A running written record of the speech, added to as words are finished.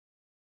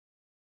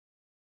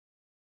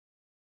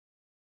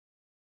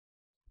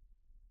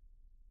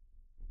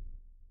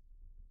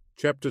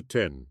Chapter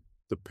 10.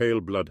 The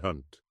Paleblood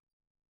Hunt.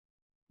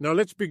 Now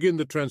let's begin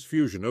the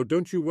transfusion. Oh,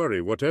 don't you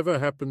worry. Whatever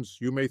happens,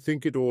 you may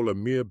think it all a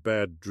mere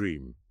bad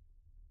dream.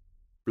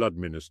 Blood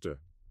Minister.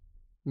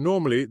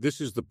 Normally,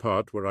 this is the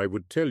part where I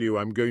would tell you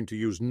I'm going to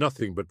use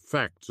nothing but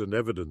facts and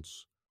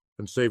evidence,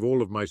 and save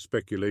all of my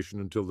speculation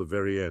until the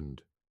very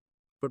end.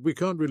 But we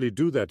can't really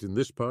do that in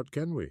this part,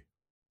 can we?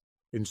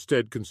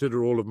 Instead,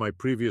 consider all of my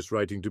previous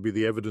writing to be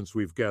the evidence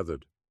we've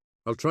gathered.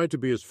 I'll try to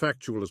be as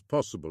factual as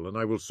possible, and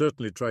I will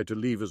certainly try to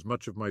leave as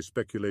much of my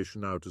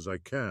speculation out as I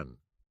can.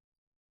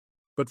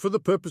 But for the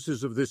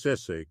purposes of this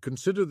essay,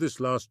 consider this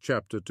last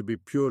chapter to be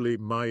purely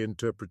my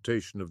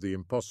interpretation of the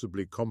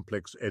impossibly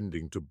complex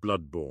ending to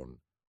Bloodborne.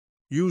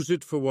 Use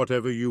it for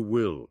whatever you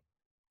will.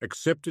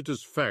 Accept it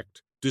as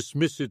fact,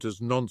 dismiss it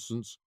as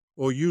nonsense,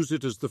 or use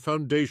it as the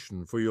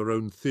foundation for your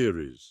own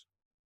theories.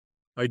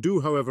 I do,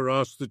 however,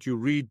 ask that you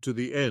read to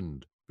the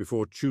end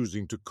before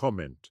choosing to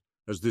comment,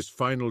 as this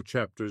final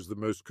chapter is the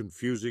most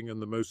confusing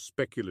and the most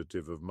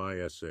speculative of my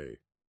essay.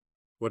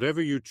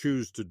 Whatever you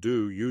choose to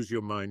do, use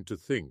your mind to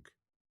think.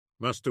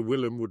 Master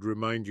Willem would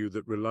remind you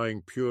that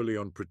relying purely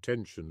on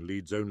pretension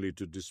leads only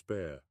to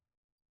despair.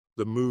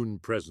 The Moon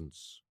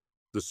Presence,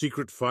 the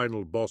secret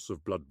final boss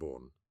of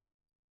Bloodborne.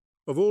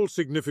 Of all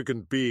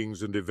significant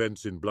beings and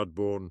events in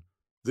Bloodborne,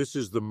 this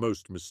is the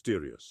most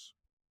mysterious.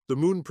 The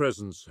Moon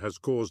Presence has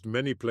caused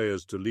many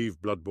players to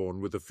leave Bloodborne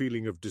with a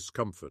feeling of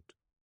discomfort,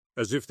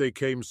 as if they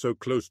came so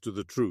close to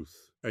the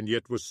truth, and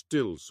yet were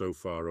still so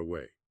far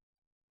away.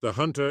 The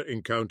hunter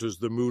encounters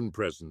the Moon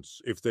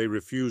Presence if they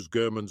refuse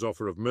Gehrman's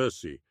offer of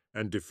mercy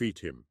and defeat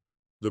him.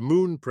 The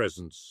Moon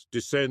Presence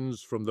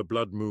descends from the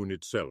Blood Moon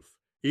itself.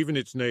 Even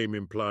its name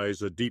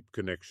implies a deep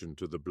connection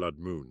to the Blood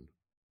Moon.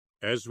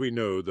 As we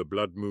know, the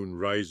Blood Moon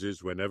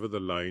rises whenever the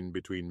line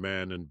between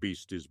man and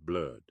beast is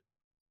blurred.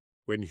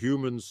 When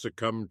humans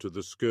succumb to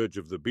the scourge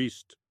of the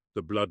beast,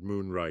 the Blood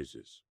Moon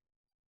rises.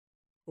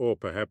 Or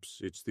perhaps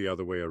it's the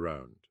other way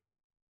around.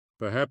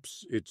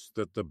 Perhaps it's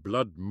that the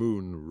Blood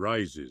Moon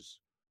rises,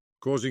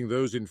 causing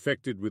those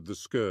infected with the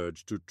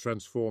scourge to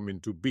transform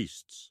into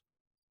beasts.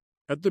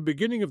 At the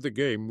beginning of the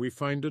game, we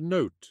find a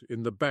note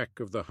in the back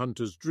of the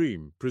hunter's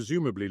dream,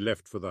 presumably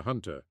left for the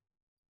hunter.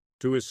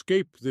 To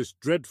escape this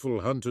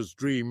dreadful hunter's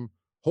dream,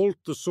 halt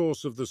the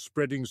source of the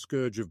spreading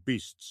scourge of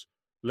beasts,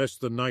 lest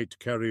the night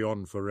carry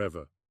on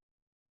forever.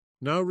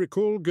 Now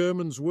recall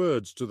Gehrman's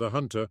words to the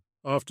hunter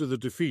after the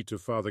defeat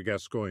of Father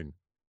Gascoigne.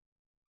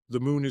 The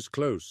moon is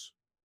close.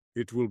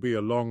 It will be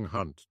a long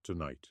hunt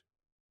tonight.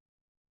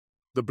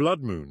 The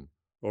Blood Moon,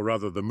 or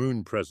rather the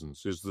Moon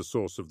Presence, is the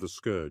source of the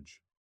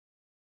scourge.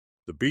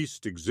 The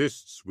beast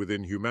exists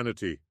within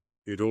humanity.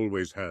 It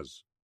always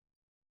has.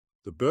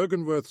 The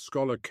Bergenworth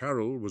scholar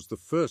Carol was the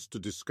first to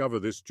discover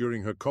this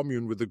during her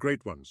commune with the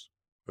Great Ones.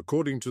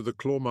 According to the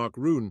Clawmark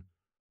rune,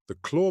 the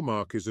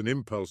Clawmark is an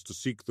impulse to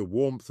seek the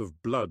warmth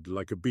of blood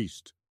like a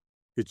beast.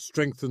 It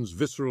strengthens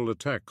visceral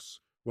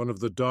attacks, one of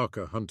the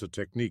darker hunter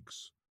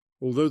techniques.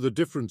 Although the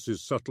difference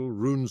is subtle,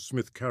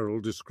 runesmith Carol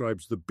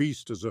describes the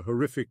beast as a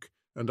horrific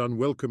and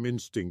unwelcome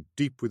instinct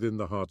deep within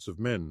the hearts of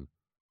men,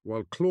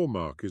 while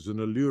Clawmark is an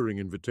alluring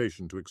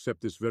invitation to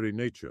accept this very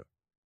nature.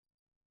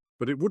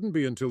 But it wouldn't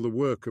be until the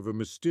work of a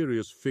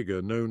mysterious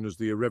figure known as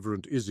the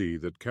Irreverent Izzy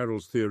that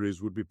Carol's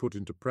theories would be put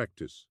into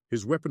practice.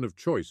 His weapon of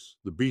choice,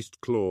 the beast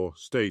claw,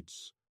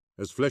 states,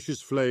 "As flesh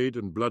is flayed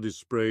and blood is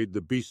sprayed,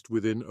 the beast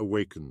within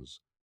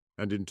awakens,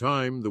 and in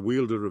time the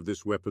wielder of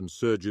this weapon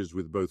surges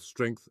with both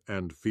strength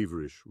and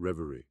feverish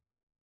reverie."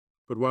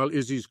 But while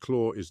Izzy's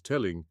claw is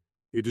telling,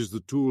 it is the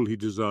tool he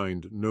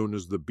designed known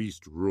as the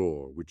beast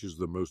roar, which is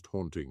the most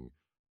haunting.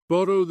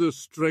 Borrow the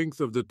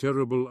strength of the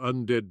terrible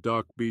undead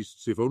dark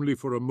beasts, if only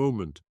for a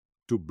moment,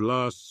 to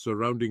blast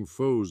surrounding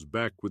foes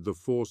back with the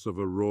force of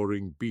a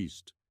roaring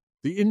beast.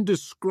 The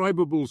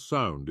indescribable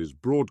sound is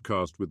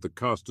broadcast with the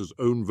caster's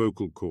own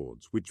vocal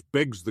cords, which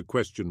begs the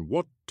question,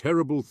 what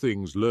terrible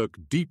things lurk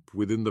deep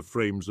within the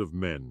frames of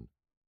men?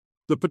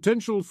 The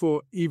potential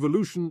for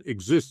evolution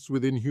exists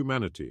within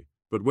humanity,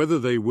 but whether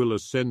they will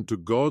ascend to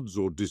gods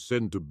or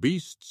descend to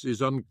beasts is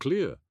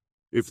unclear.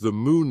 If the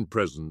Moon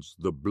Presence,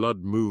 the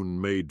Blood Moon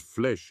made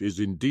flesh, is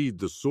indeed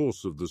the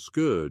source of the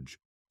scourge,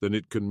 then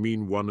it can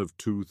mean one of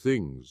two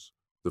things.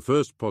 The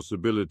first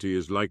possibility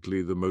is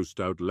likely the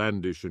most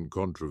outlandish and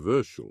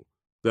controversial,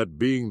 that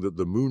being that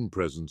the Moon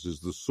Presence is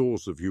the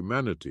source of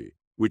humanity,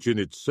 which in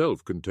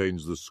itself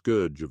contains the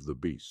scourge of the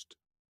beast.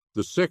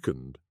 The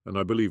second, and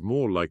I believe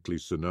more likely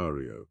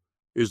scenario,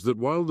 is that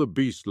while the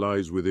beast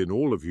lies within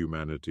all of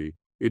humanity,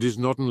 it is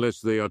not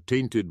unless they are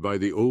tainted by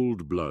the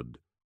old blood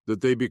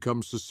that they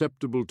become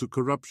susceptible to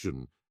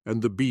corruption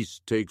and the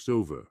beast takes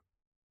over.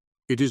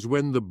 It is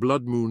when the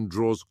Blood Moon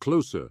draws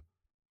closer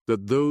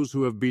that those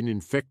who have been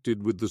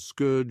infected with the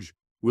scourge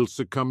will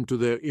succumb to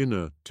their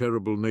inner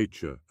terrible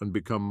nature and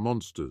become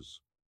monsters.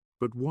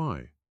 But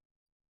why?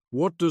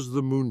 What does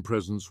the Moon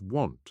Presence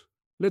want?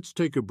 Let's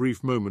take a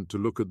brief moment to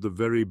look at the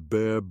very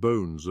bare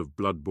bones of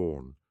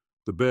Bloodborne,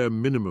 the bare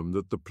minimum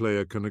that the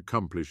player can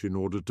accomplish in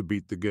order to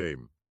beat the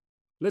game.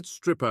 Let's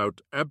strip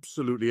out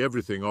absolutely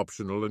everything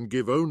optional and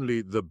give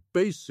only the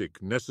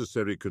basic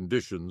necessary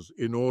conditions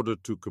in order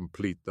to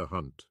complete the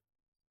hunt.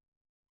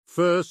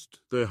 First,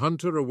 the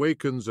hunter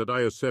awakens at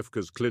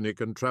Iosefka's clinic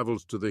and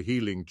travels to the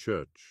healing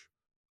church.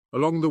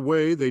 Along the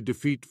way, they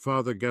defeat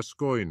Father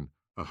Gascoigne,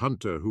 a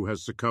hunter who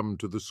has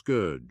succumbed to the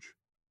scourge.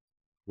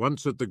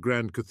 Once at the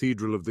Grand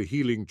Cathedral of the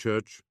healing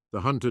church,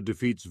 the hunter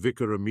defeats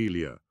Vicar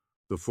Amelia,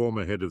 the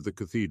former head of the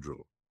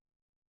cathedral.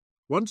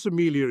 Once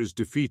Amelia is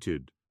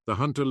defeated, the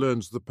hunter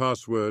learns the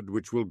password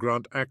which will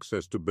grant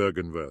access to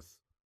Byrgenwerth,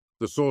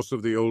 the source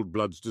of the Old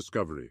Blood's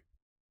discovery.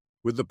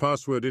 With the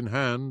password in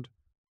hand,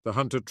 the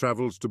hunter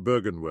travels to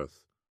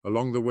Byrgenwerth,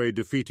 along the way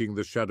defeating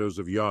the shadows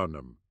of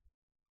Yharnam.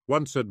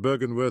 Once at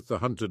Byrgenwerth, the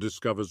hunter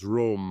discovers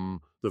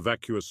Rom, the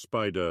vacuous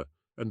spider,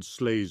 and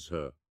slays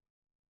her.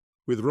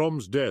 With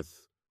Rom's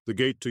death, the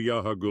gate to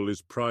Yahar'gul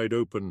is pried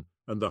open,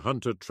 and the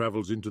hunter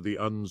travels into the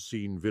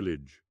unseen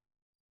village.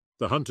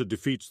 The hunter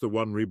defeats the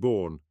One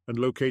Reborn and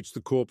locates the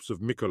corpse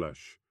of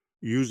Mikolash,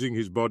 using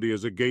his body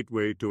as a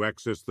gateway to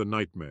access the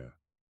Nightmare.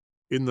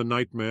 In the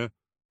Nightmare,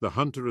 the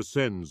hunter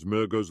ascends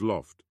Murgo's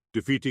loft,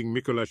 defeating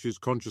Mikolash's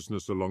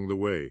consciousness along the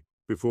way,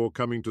 before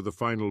coming to the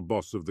final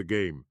boss of the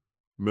game,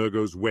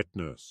 Murgo's Wet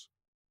Nurse.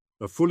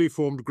 A fully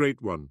formed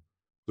Great One,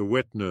 the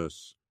Wet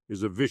Nurse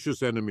is a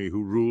vicious enemy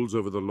who rules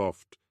over the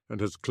loft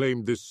and has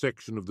claimed this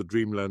section of the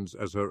Dreamlands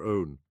as her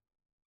own.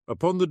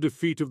 Upon the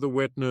defeat of the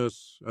Wet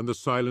Nurse and the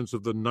silence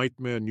of the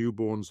Nightmare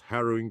Newborn's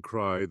harrowing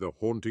cry, the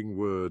haunting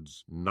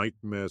words,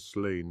 "Nightmare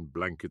slain,"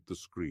 blanket the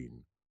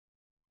screen.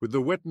 With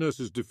the Wet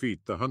Nurse's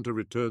defeat, the hunter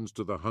returns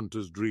to the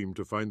hunter's dream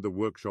to find the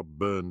workshop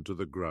burned to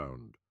the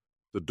ground.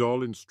 The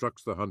doll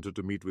instructs the hunter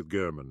to meet with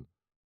Gehrman,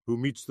 who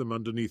meets them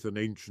underneath an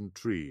ancient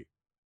tree.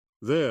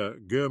 There,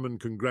 Gehrman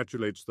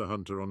congratulates the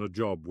hunter on a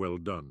job well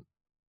done.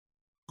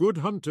 "Good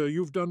hunter,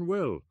 you've done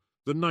well.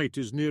 The night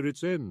is near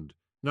its end.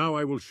 Now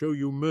I will show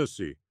you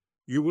mercy.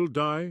 You will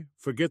die,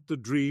 forget the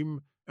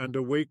dream, and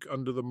awake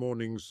under the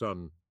morning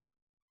sun.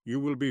 You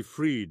will be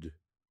freed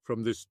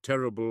from this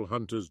terrible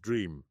hunter's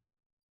dream."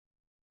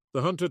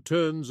 The hunter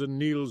turns and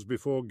kneels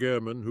before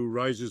Gehrman, who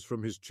rises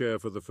from his chair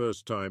for the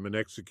first time and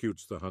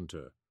executes the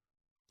hunter.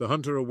 The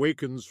hunter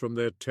awakens from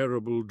their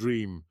terrible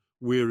dream,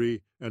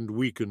 weary and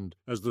weakened,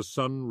 as the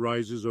sun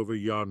rises over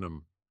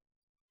Yharnam.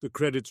 The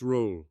credits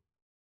roll.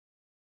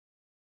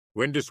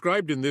 When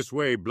described in this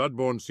way,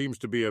 Bloodborne seems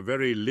to be a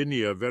very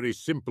linear, very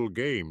simple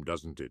game,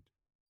 doesn't it?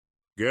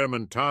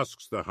 Gehrman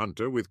tasks the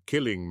hunter with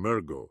killing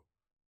Murgo.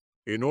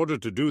 In order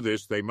to do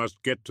this, they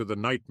must get to the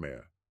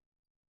Nightmare.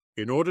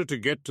 In order to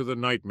get to the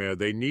Nightmare,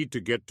 they need to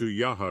get to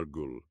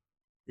Yahar'gul.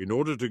 In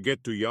order to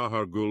get to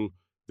Yahar'gul,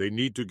 they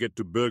need to get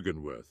to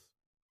Byrgenwerth.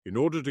 In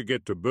order to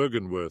get to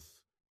Byrgenwerth,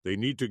 they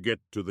need to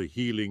get to the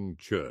Healing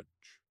Church.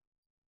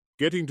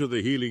 Getting to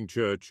the Healing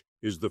Church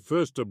is the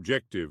first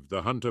objective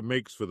the hunter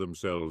makes for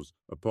themselves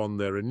upon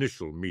their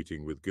initial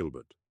meeting with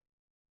Gilbert.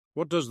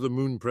 What does the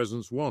Moon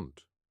Presence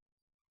want?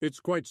 It's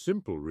quite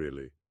simple,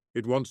 really.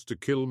 It wants to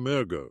kill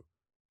Murgo,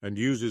 and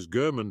uses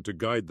Gehrman to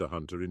guide the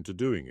hunter into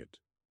doing it.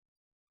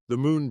 The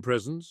Moon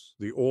Presence,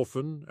 the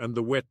Orphan, and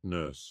the Wet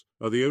Nurse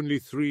are the only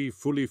three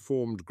fully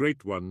formed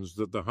Great Ones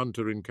that the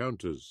hunter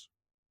encounters.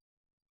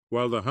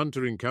 While the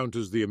hunter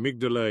encounters the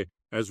amygdalae,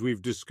 as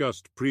we've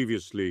discussed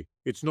previously,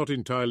 it's not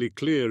entirely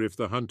clear if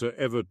the hunter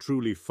ever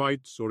truly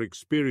fights or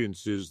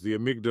experiences the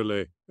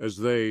amygdalae as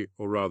they,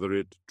 or rather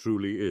it,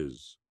 truly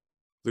is.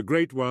 The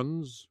Great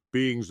Ones,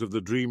 beings of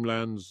the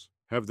Dreamlands,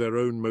 have their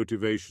own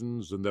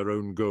motivations and their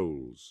own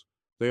goals.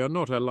 They are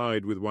not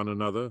allied with one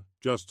another,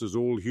 just as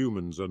all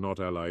humans are not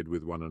allied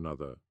with one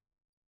another.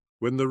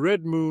 When the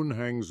red moon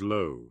hangs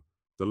low,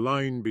 the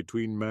line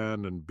between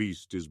man and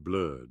beast is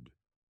blurred,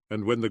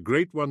 and when the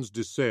Great Ones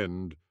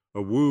descend,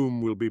 a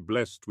womb will be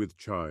blessed with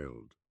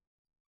child.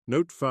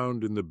 Note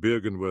found in the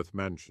Byrgenwerth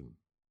mansion.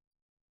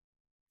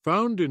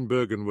 Found in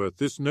Byrgenwerth,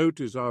 this note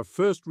is our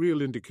first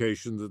real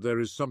indication that there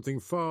is something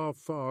far,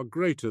 far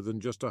greater than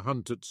just a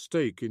hunt at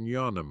stake in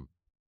Yharnam.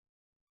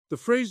 The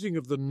phrasing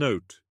of the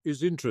note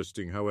is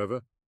interesting,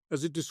 however,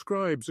 as it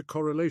describes a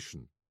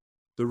correlation.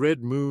 The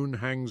red moon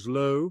hangs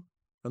low,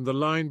 and the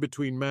line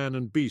between man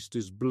and beast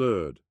is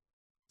blurred.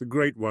 The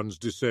Great Ones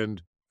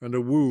descend, and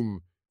a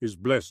womb is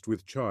blessed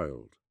with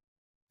child.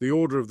 The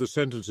order of the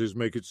sentences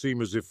make it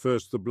seem as if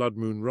first the blood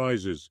moon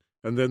rises,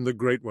 and then the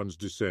Great Ones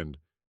descend,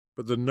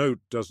 but the note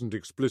doesn't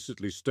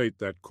explicitly state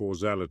that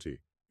causality.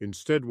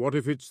 Instead, what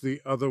if it's the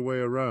other way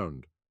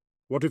around?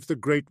 What if the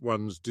Great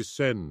Ones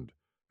descend,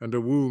 and a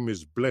womb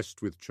is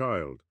blessed with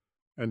child,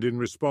 and in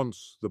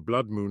response the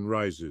blood moon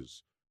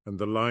rises, and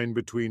the line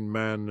between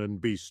man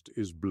and beast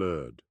is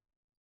blurred?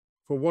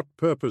 For what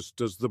purpose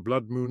does the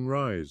blood moon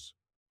rise?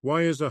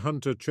 Why is a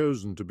hunter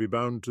chosen to be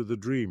bound to the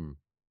dream?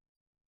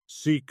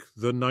 Seek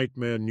the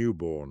Nightmare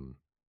Newborn.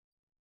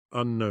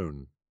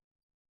 Unknown.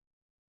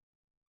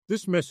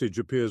 This message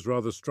appears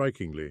rather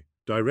strikingly,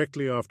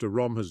 directly after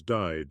Rom has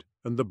died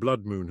and the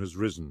blood moon has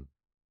risen.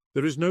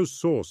 There is no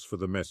source for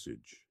the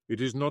message.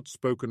 It is not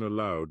spoken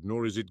aloud,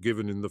 nor is it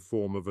given in the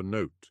form of a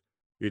note.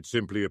 It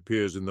simply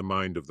appears in the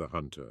mind of the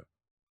hunter.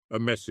 a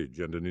message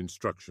and an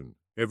instruction.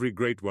 Every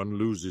great one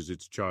loses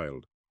its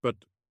child.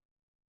 But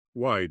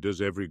why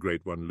does every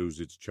great one lose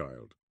its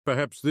child?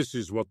 Perhaps this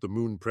is what the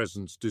Moon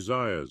Presence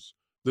desires,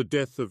 the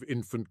death of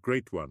infant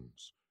great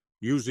ones,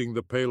 using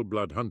the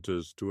Paleblood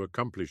hunters to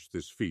accomplish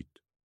this feat.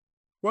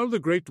 While the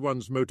Great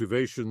One's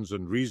motivations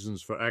and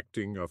reasons for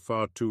acting are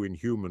far too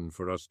inhuman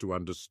for us to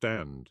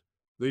understand,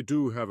 they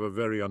do have a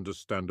very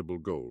understandable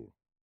goal.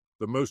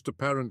 The most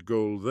apparent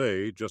goal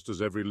they, just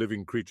as every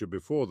living creature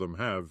before them,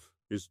 have,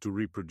 is to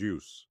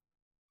reproduce.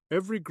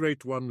 Every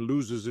Great One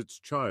loses its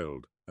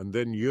child and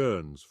then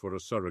yearns for a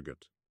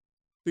surrogate.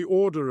 The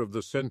order of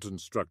the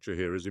sentence structure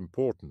here is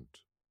important.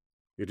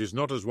 It is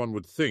not as one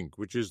would think,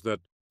 which is that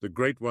the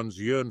Great Ones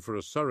yearn for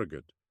a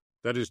surrogate,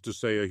 that is to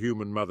say, a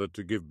human mother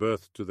to give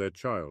birth to their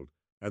child,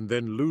 and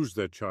then lose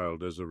their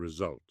child as a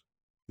result.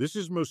 This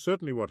is most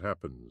certainly what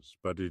happens,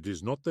 but it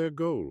is not their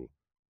goal.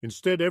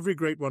 Instead, every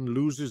Great One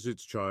loses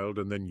its child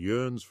and then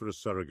yearns for a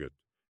surrogate.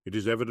 It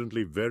is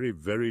evidently very,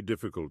 very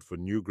difficult for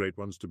new Great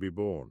Ones to be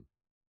born.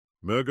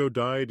 Murgo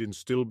died in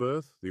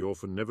stillbirth. The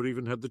orphan never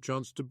even had the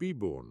chance to be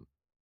born.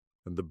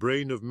 And the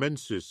brain of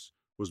Mensis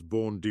was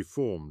born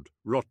deformed,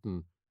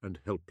 rotten, and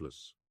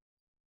helpless.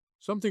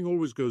 Something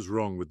always goes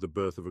wrong with the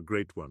birth of a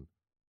Great One,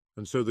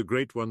 and so the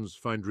Great Ones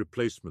find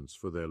replacements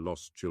for their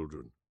lost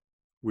children.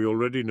 We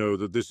already know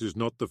that this is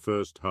not the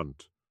first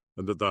hunt,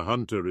 and that the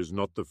hunter is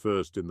not the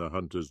first in the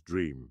hunter's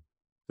dream.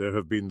 There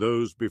have been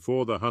those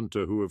before the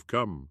hunter who have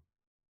come.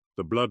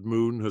 The blood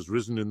moon has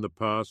risen in the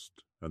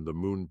past, and the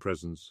Moon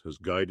Presence has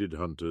guided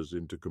hunters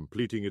into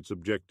completing its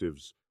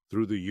objectives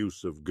through the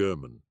use of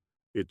German,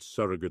 its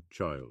surrogate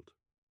child.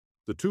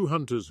 The two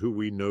hunters who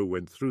we know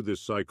went through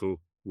this cycle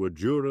were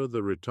Jura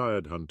the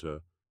retired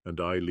hunter and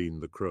Eileen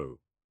the crow.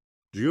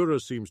 Jura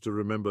seems to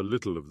remember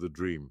little of the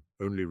dream,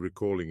 only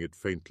recalling it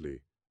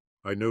faintly.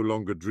 I no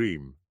longer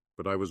dream,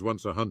 but I was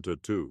once a hunter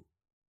too.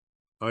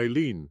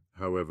 Eileen,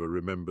 however,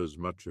 remembers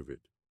much of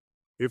it.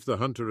 If the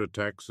hunter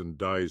attacks and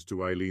dies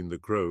to Eileen the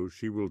crow,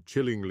 she will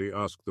chillingly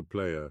ask the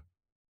player,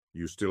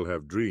 "You still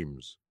have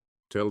dreams?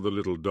 Tell the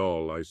little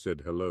doll I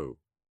said hello."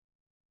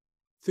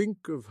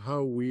 Think of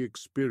how we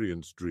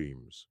experience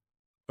dreams.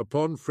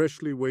 Upon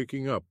freshly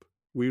waking up,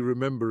 we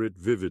remember it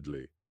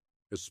vividly,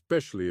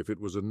 especially if it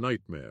was a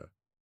nightmare.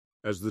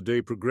 As the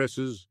day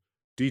progresses,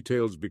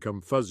 details become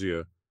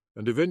fuzzier,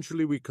 and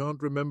eventually we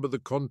can't remember the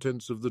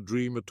contents of the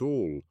dream at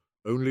all,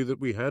 only that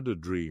we had a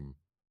dream.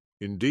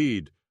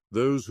 Indeed,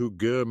 those who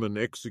German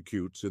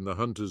executes in the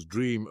hunter's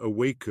dream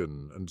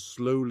awaken and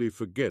slowly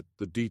forget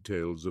the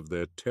details of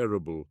their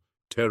terrible,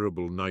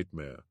 terrible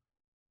nightmare.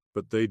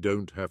 But they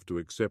don't have to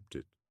accept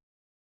it.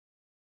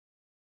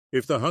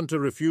 If the hunter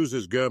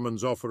refuses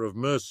German's offer of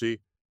mercy,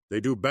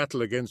 they do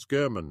battle against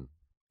German.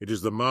 It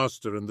is the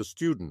master and the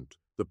student,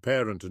 the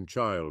parent and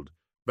child,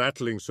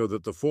 battling so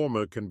that the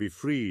former can be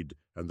freed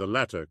and the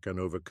latter can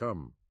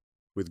overcome.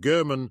 With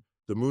German,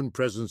 the Moon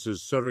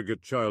Presence's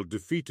surrogate child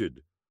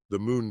defeated, the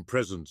Moon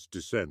Presence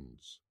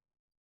descends.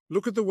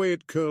 Look at the way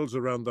it curls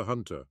around the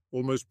hunter,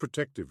 almost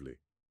protectively.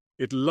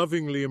 It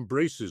lovingly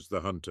embraces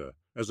the hunter,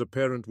 as a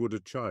parent would a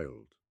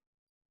child.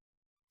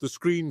 The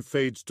screen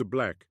fades to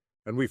black,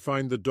 and we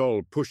find the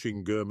doll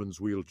pushing German's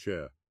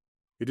wheelchair.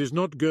 It is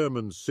not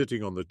German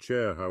sitting on the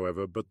chair,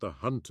 however, but the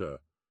hunter,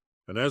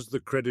 and as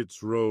the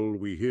credits roll,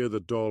 we hear the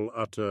doll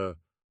utter,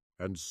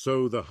 "And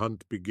so the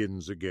hunt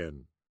begins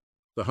again."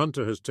 The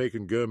hunter has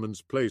taken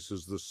German's place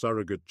as the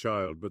surrogate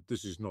child, but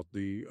this is not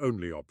the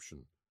only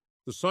option.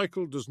 The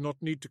cycle does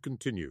not need to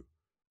continue.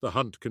 The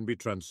hunt can be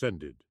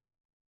transcended.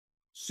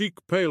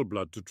 Seek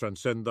Paleblood to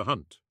transcend the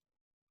hunt.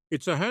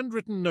 It's a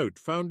handwritten note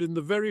found in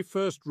the very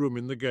first room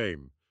in the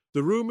game,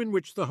 the room in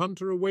which the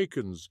hunter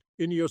awakens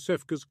in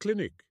Yosefka's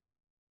clinic.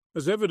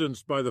 As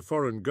evidenced by the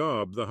foreign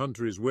garb the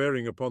hunter is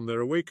wearing upon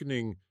their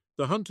awakening,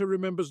 the hunter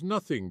remembers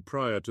nothing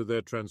prior to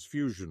their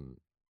transfusion.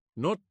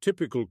 Not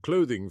typical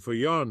clothing for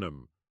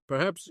Yarnam.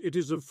 Perhaps it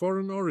is of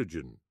foreign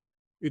origin.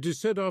 It is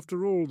said,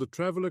 after all, the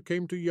traveller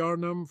came to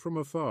Yarnam from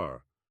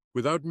afar.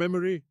 Without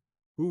memory,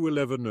 who will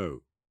ever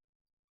know?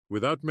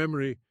 Without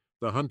memory,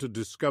 the hunter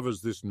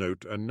discovers this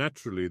note, and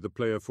naturally the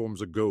player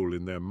forms a goal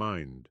in their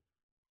mind.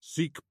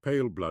 Seek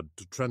Paleblood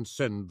to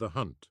transcend the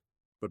hunt.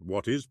 But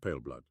what is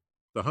Paleblood?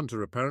 The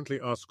hunter apparently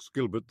asks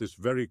Gilbert this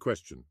very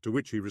question, to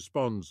which he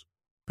responds,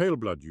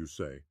 "Paleblood, you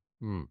say?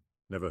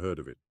 Never heard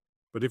of it.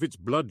 But if it's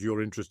blood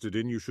you're interested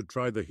in, you should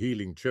try the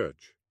Healing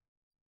Church."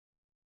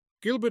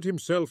 Gilbert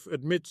himself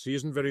admits he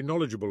isn't very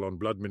knowledgeable on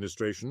blood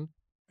ministration,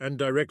 and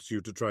directs you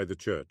to try the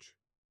church.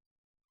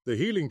 The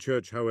Healing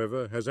Church,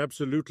 however, has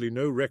absolutely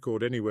no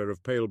record anywhere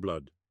of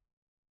Paleblood.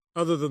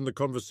 Other than the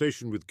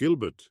conversation with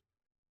Gilbert,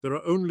 there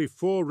are only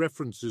 4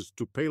 references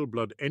to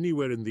Paleblood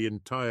anywhere in the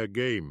entire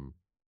game.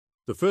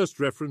 The first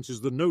reference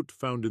is the note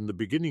found in the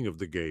beginning of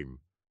the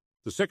game.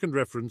 The second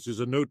reference is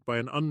a note by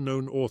an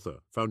unknown author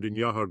found in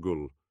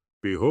Yahargul.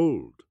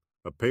 "Behold,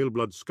 a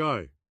Paleblood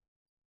sky."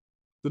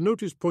 The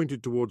note is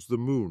pointed towards the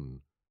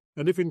moon,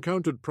 and if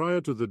encountered prior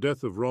to the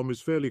death of Rom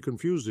is fairly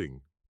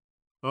confusing.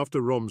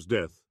 After Rom's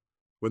death,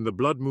 when the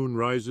blood moon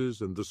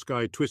rises and the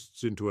sky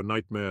twists into a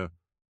nightmare,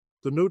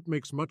 the note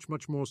makes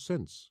much more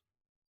sense.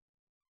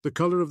 The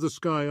color of the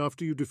sky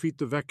after you defeat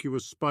the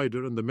vacuous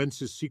spider and the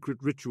Mensis secret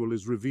ritual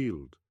is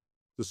revealed.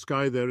 The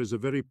sky there is a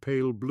very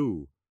pale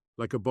blue,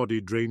 like a body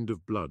drained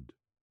of blood.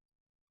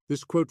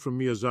 This quote from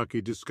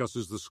Miyazaki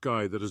discusses the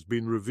sky that has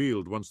been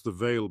revealed once the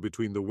veil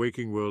between the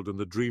waking world and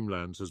the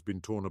dreamlands has been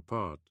torn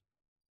apart.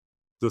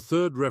 The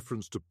third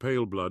reference to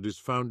Paleblood is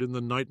found in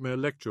the Nightmare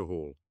Lecture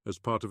Hall as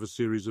part of a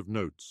series of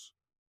notes.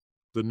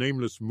 The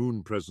nameless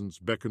moon presence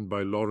beckoned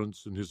by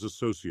Lawrence and his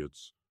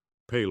associates,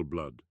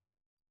 Paleblood.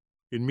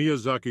 In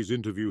Miyazaki's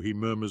interview he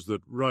murmurs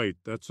that, right,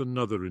 that's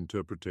another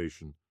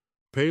interpretation.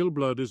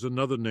 Paleblood is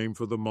another name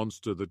for the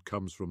monster that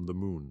comes from the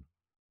moon.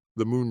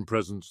 The moon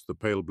presence, the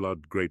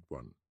Paleblood, Great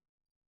One.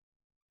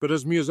 But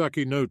as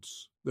Miyazaki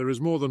notes, there is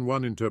more than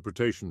one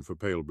interpretation for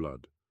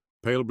Paleblood.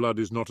 Paleblood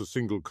is not a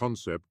single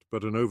concept,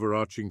 but an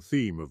overarching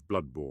theme of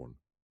Bloodborne.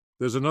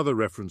 There's another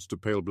reference to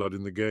Paleblood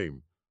in the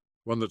game,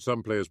 one that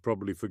some players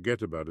probably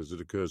forget about as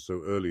it occurs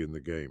so early in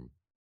the game.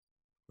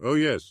 Oh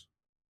yes,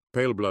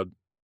 Paleblood.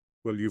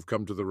 Well, you've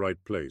come to the right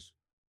place.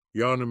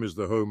 Yharnam is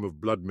the home of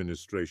blood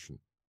ministration.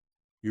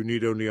 You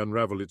need only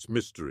unravel its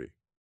mystery.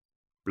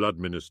 Blood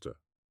Minister.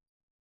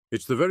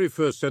 It's the very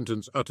first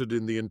sentence uttered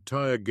in the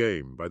entire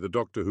game by the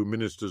doctor who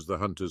ministers the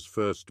hunter's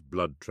first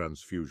blood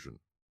transfusion.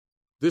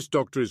 This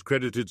doctor is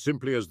credited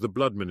simply as the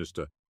Blood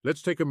Minister.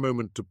 Let's take a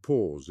moment to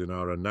pause in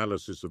our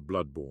analysis of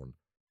Bloodborne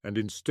and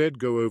instead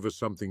go over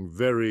something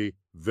very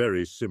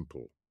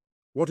simple.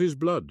 What is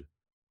blood?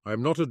 I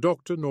am not a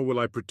doctor, nor will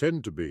I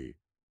pretend to be.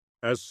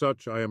 As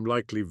such, I am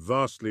likely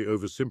vastly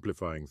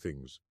oversimplifying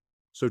things,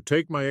 so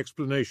take my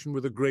explanation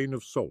with a grain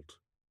of salt.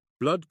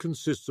 Blood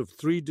consists of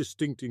 3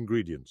 distinct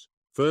ingredients.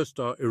 First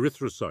are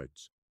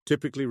erythrocytes,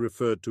 typically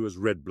referred to as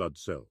red blood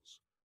cells.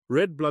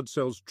 Red blood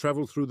cells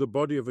travel through the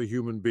body of a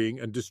human being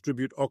and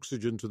distribute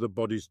oxygen to the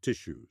body's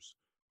tissues.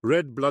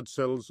 Red blood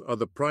cells are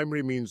the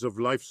primary means of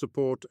life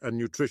support and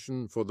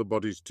nutrition for the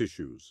body's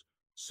tissues.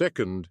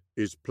 Second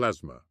is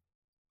plasma.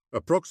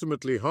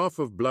 Approximately half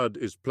of blood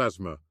is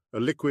plasma, a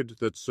liquid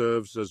that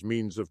serves as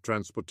means of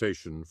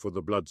transportation for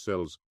the blood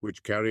cells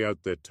which carry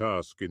out their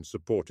task in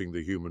supporting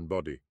the human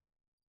body.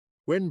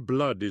 When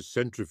blood is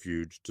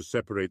centrifuged to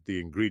separate the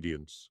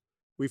ingredients,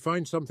 we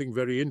find something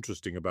very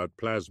interesting about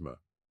plasma.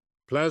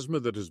 Plasma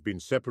that has been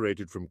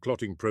separated from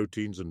clotting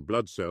proteins and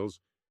blood cells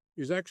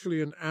is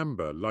actually an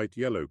amber, light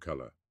yellow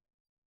color.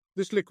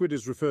 This liquid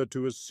is referred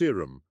to as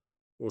serum,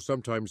 or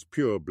sometimes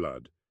pure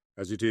blood,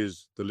 as it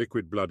is the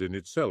liquid blood in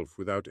itself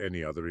without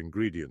any other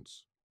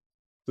ingredients.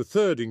 The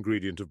third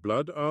ingredient of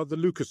blood are the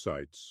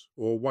leukocytes,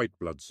 or white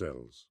blood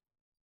cells.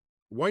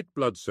 White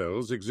blood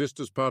cells exist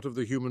as part of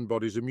the human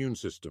body's immune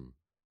system.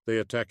 They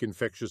attack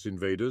infectious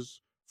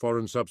invaders,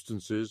 foreign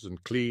substances,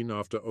 and clean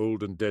after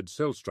old and dead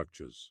cell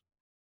structures.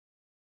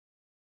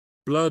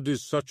 Blood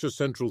is such a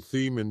central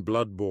theme in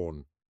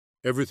Bloodborne.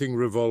 Everything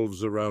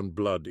revolves around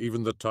blood,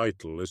 even the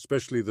title,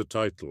 especially the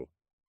title.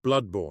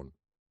 Bloodborne,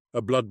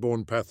 a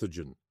bloodborne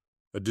pathogen,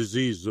 a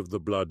disease of the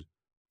blood.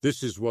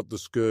 This is what the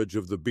scourge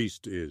of the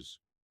beast is.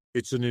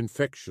 It's an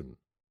infection,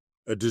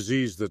 a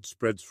disease that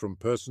spreads from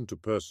person to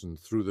person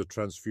through the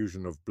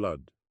transfusion of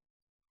blood.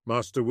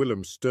 Master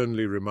Willem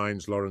sternly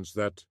reminds Lawrence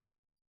that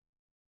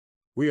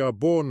we are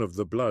born of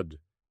the blood,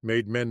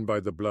 made men by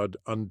the blood,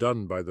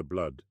 undone by the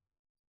blood.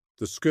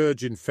 The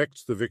scourge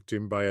infects the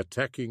victim by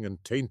attacking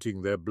and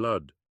tainting their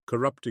blood,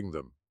 corrupting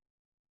them.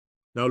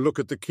 Now look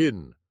at the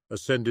kin,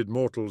 ascended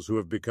mortals who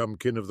have become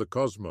kin of the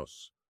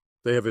cosmos.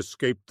 They have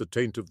escaped the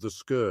taint of the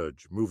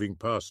scourge, moving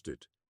past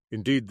it.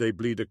 Indeed, they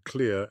bleed a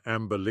clear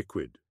amber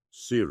liquid,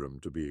 serum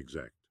to be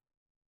exact.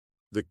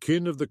 The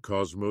kin of the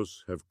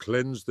cosmos have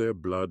cleansed their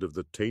blood of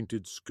the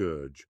tainted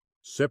scourge,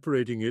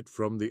 separating it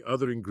from the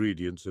other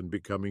ingredients and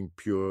becoming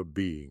pure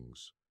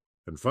beings.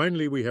 And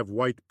finally we have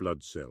white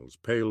blood cells,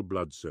 pale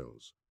blood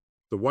cells.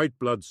 The white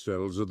blood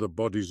cells are the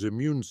body's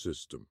immune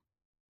system.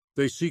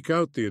 They seek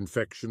out the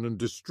infection and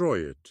destroy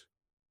it.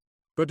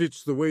 But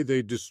it's the way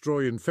they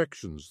destroy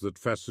infections that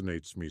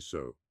fascinates me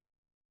so.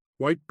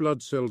 White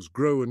blood cells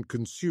grow and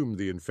consume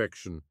the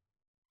infection,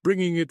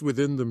 bringing it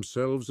within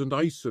themselves and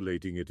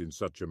isolating it in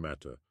such a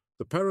matter.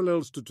 The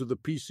parallels to the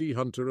PC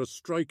hunter are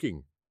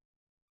striking.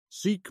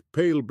 Seek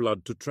pale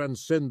blood to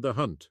transcend the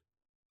hunt.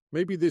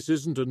 Maybe this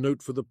isn't a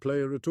note for the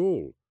player at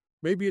all.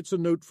 Maybe it's a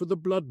note for the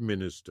blood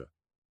minister.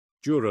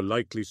 Jura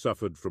likely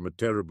suffered from a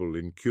terrible,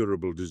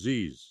 incurable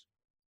disease.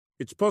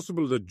 It's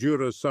possible that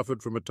Jura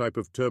suffered from a type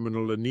of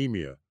terminal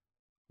anemia,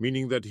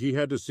 meaning that he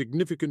had a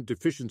significant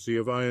deficiency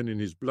of iron in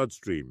his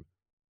bloodstream,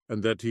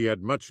 and that he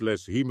had much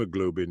less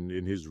hemoglobin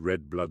in his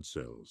red blood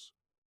cells.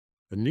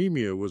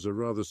 Anemia was a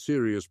rather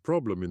serious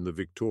problem in the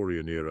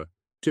Victorian era,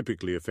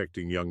 typically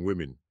affecting young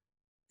women.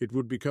 It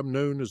would become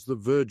known as the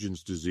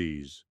Virgin's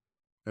disease,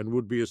 and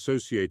would be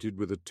associated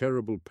with a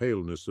terrible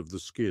paleness of the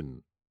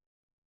skin.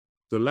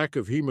 The lack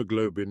of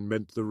hemoglobin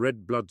meant the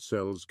red blood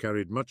cells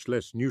carried much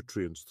less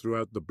nutrients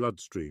throughout the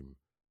bloodstream.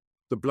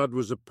 The blood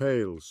was a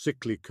pale,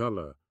 sickly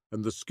color,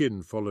 and the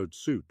skin followed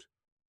suit.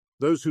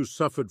 Those who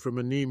suffered from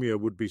anemia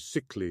would be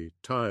sickly,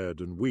 tired,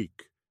 and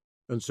weak,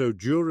 And so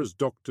Jura's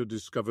doctor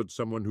discovered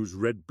someone whose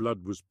red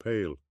blood was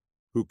pale,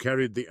 who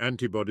carried the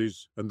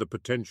antibodies and the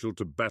potential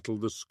to battle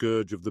the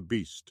scourge of the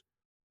beast.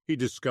 He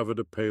discovered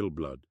a pale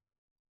blood.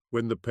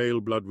 When the pale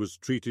blood was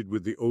treated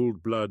with the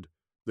old blood,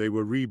 they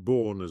were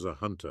reborn as a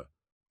hunter,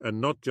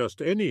 and not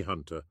just any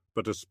hunter,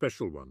 but a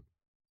special one.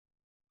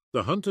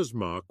 The hunter's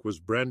mark was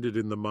branded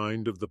in the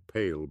mind of the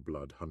pale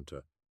blood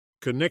hunter,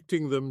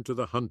 connecting them to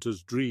the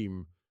hunter's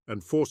dream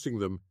and forcing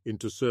them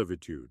into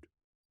servitude.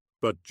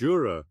 But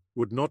Jura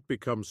would not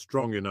become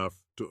strong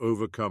enough to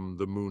overcome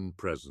the moon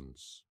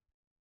presence.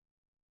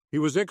 He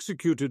was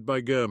executed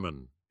by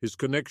German, his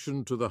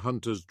connection to the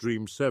hunter's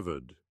dream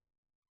severed.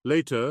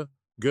 Later,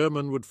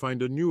 German would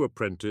find a new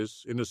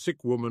apprentice in a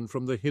sick woman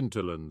from the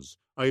hinterlands,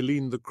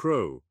 Eileen the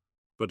Crow,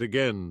 but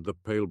again the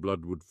pale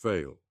blood would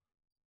fail.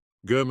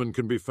 German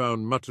can be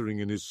found muttering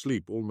in his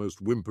sleep, almost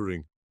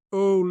whimpering,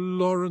 "Oh,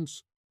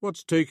 Lawrence,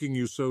 what's taking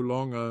you so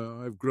long?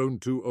 I've grown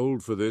too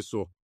old for this,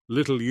 or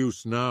little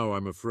use now,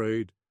 I'm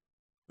afraid."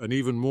 An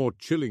even more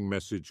chilling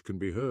message can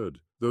be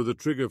heard, though the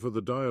trigger for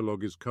the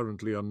dialogue is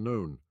currently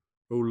unknown.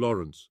 "Oh,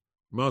 Lawrence,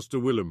 Master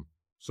Willem,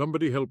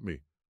 somebody help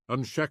me.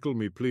 Unshackle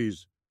me,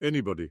 please.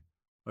 Anybody.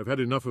 I've had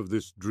enough of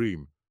this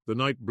dream. The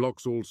night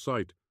blocks all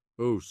sight.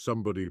 Oh,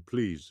 somebody,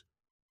 please."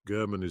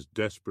 German is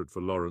desperate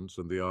for Lawrence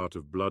and the art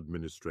of blood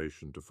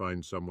ministration to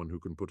find someone who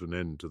can put an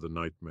end to the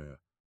nightmare,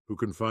 who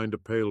can find a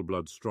pale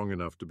blood strong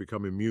enough to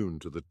become immune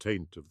to the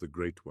taint of the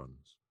Great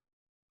Ones.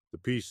 The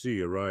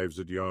PC arrives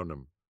at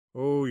Yarnum.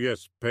 "Oh,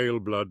 yes, pale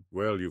blood.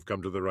 Well, you've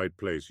come to the right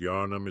place.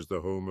 Yarnum is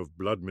the home of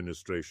blood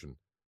ministration.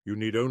 You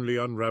need only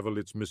unravel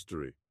its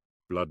mystery."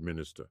 Blood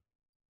Minister.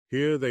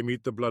 Here they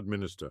meet the Blood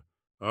Minister.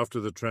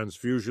 After the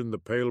transfusion, the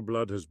pale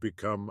blood has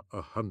become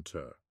a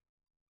hunter.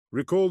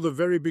 Recall the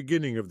very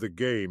beginning of the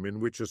game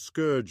in which a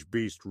scourge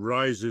beast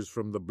rises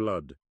from the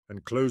blood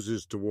and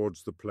closes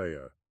towards the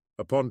player.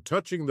 Upon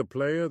touching the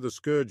player, the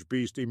scourge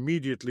beast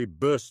immediately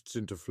bursts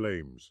into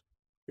flames.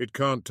 It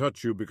can't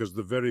touch you because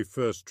the very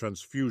first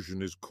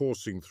transfusion is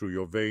coursing through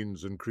your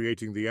veins and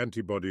creating the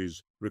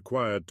antibodies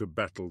required to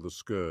battle the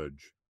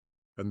scourge.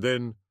 And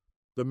then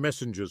the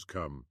messengers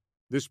come.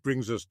 This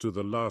brings us to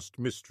the last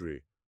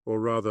mystery, or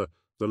rather,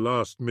 the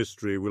last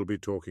mystery we'll be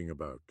talking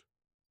about.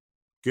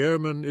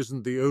 German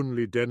isn't the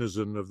only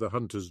denizen of the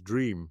hunter's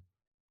dream.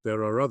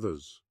 There are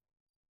others.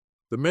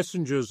 The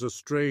messengers are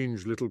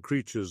strange little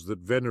creatures that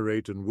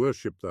venerate and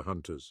worship the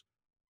hunters.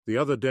 The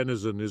other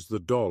denizen is the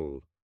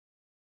doll.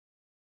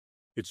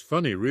 It's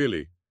funny,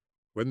 really.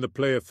 When the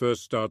player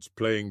first starts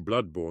playing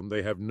Bloodborne,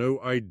 they have no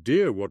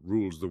idea what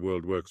rules the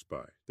world works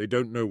by. They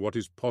don't know what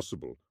is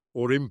possible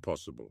or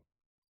impossible.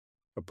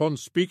 Upon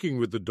speaking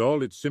with the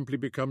doll, it simply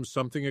becomes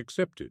something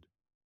accepted.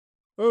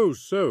 "Oh,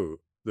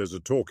 so there's a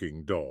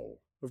talking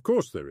doll. Of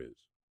course there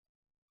is."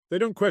 They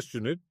don't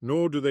question it,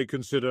 nor do they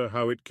consider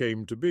how it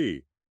came to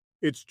be.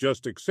 It's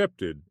just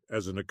accepted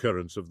as an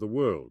occurrence of the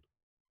world.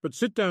 But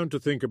sit down to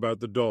think about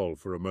the doll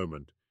for a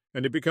moment,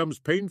 and it becomes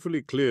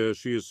painfully clear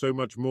she is so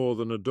much more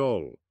than a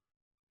doll.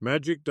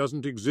 Magic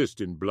doesn't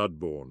exist in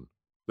Bloodborne.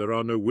 There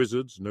are no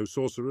wizards, no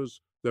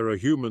sorcerers. There are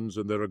humans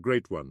and there are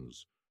great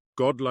ones,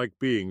 godlike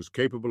beings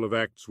capable of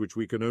acts which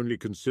we can only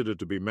consider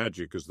to be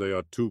magic as they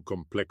are too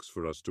complex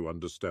for us to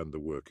understand the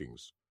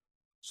workings.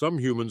 Some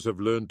humans have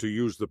learned to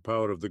use the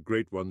power of the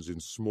Great Ones in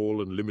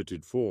small and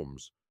limited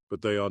forms,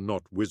 but they are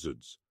not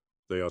wizards.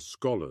 They are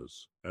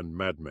scholars and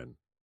madmen.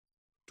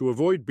 To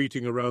avoid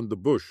beating around the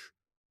bush,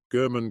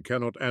 German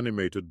cannot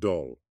animate a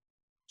doll.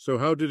 So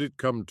how did it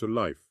come to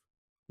life?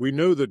 We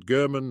know that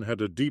German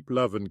had a deep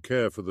love and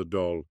care for the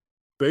doll,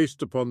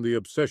 based upon the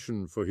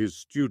obsession for his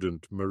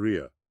student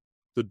Maria.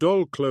 The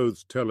doll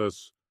clothes tell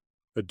us,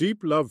 "A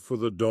deep love for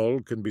the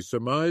doll can be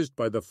surmised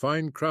by the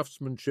fine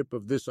craftsmanship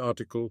of this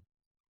article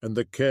and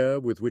the care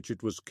with which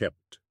it was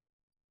kept."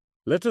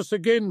 Let us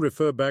again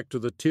refer back to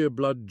the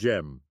tear-blood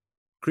gem.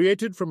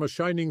 Created from a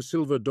shining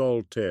silver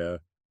doll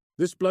tear,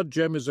 this blood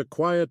gem is a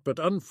quiet but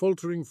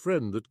unfaltering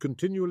friend that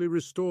continually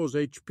restores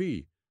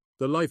HP,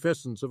 the life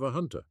essence of a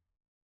hunter.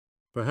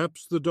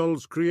 Perhaps the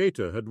doll's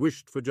creator had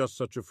wished for just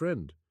such a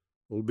friend,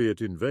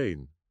 albeit in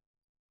vain.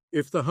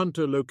 If the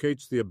hunter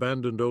locates the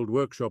abandoned old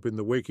workshop in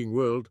the waking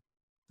world,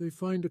 they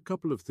find a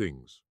couple of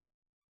things.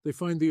 They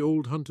find the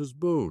old hunter's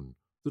bone,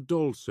 the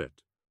doll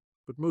set,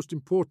 but most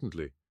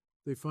importantly,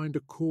 they find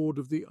a cord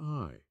of the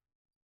eye.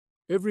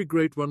 Every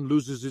great one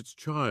loses its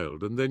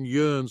child and then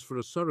yearns for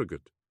a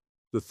surrogate.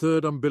 The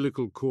third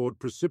umbilical cord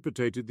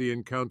precipitated the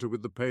encounter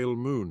with the pale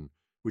moon,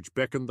 which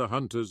beckoned the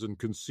hunters and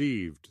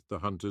conceived the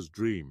hunter's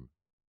dream.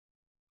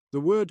 The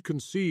word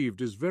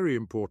conceived is very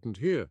important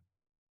here.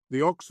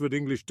 The Oxford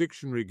English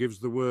Dictionary gives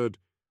the word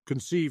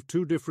conceive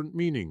two different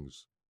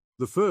meanings.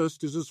 The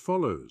first is as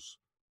follows: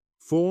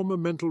 form a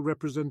mental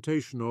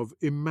representation of,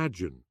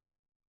 imagine.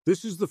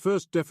 This is the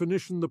first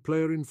definition the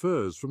player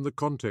infers from the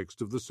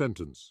context of the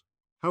sentence.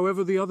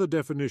 However, the other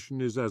definition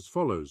is as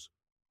follows: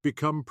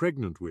 become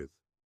pregnant with.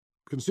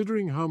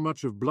 Considering how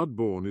much of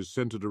Bloodborne is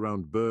centered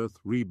around birth,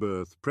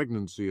 rebirth,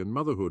 pregnancy, and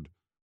motherhood,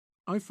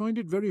 I find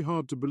it very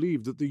hard to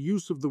believe that the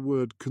use of the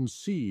word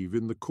conceive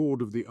in the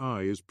chord of the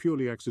eye is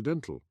purely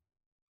accidental.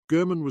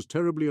 German was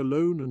terribly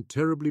alone and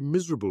terribly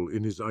miserable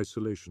in his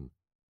isolation.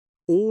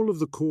 All of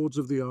the chords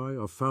of the eye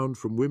are found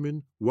from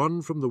women,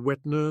 one from the wet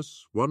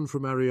nurse, one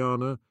from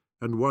Ariana,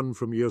 and one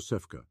from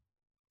Iosefka.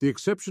 The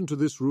exception to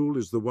this rule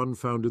is the one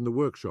found in the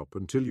workshop,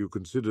 until you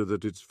consider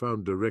that it's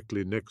found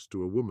directly next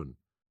to a woman.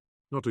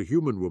 Not a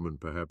human woman,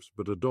 perhaps,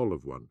 but a doll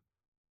of one.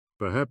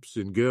 Perhaps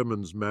in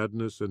German's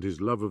madness and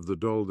his love of the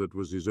doll that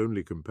was his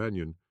only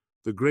companion,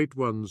 the Great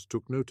Ones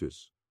took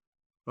notice.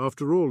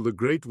 After all, the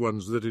Great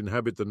Ones that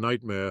inhabit the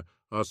nightmare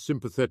are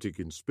sympathetic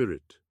in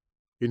spirit.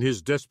 In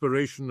his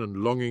desperation and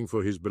longing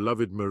for his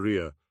beloved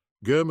Maria,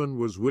 German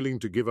was willing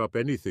to give up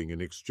anything in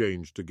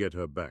exchange to get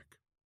her back.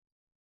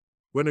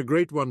 When a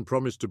Great One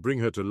promised to bring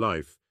her to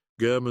life,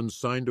 German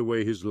signed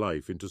away his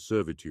life into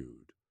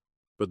servitude.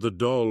 But the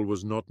doll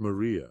was not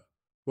Maria.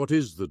 What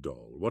is the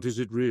doll? What is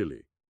it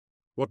really?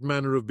 What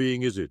manner of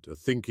being is it, a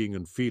thinking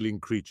and feeling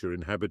creature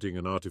inhabiting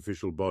an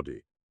artificial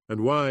body?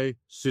 And why,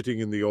 sitting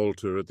in the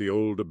altar at the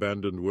old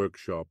abandoned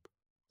workshop,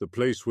 the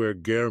place where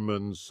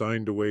German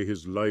signed away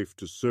his life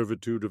to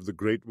servitude of the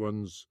Great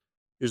Ones,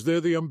 is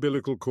there the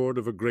umbilical cord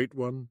of a Great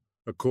One,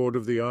 a cord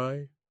of the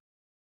eye?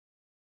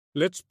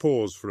 Let's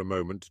pause for a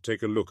moment to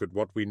take a look at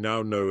what we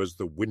now know as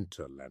the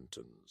Winter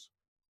Lanterns.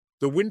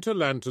 The Winter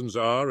Lanterns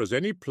are, as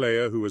any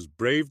player who has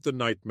braved the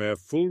nightmare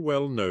full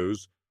well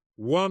knows,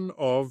 one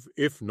of,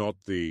 if not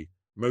the,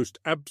 most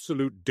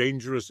absolute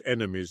dangerous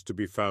enemies to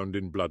be found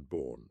in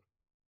Bloodborne.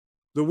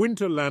 The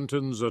Winter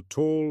Lanterns are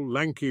tall,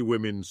 lanky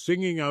women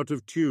singing out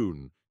of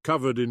tune,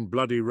 covered in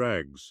bloody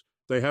rags.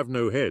 They have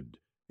no head.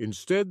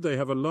 Instead, they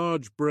have a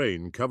large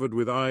brain covered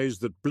with eyes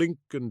that blink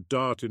and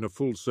dart in a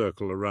full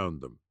circle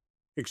around them.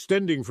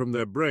 Extending from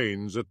their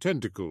brains are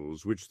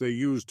tentacles which they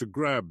use to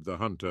grab the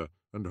hunter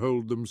and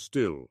hold them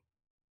still.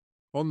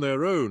 On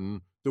their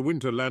own, the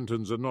Winter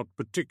Lanterns are not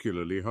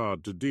particularly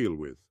hard to deal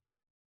with.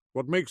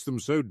 What makes them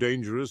so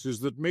dangerous is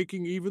that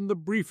making even the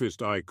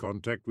briefest eye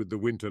contact with the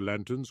Winter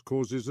Lanterns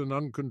causes an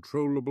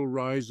uncontrollable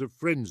rise of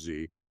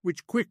frenzy,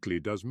 which quickly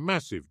does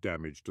massive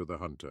damage to the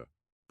hunter.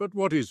 But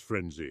what is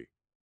frenzy?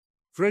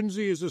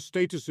 Frenzy is a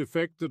status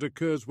effect that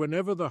occurs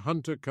whenever the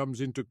hunter comes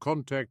into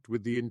contact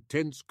with the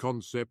intense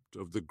concept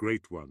of the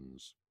Great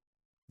Ones.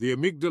 The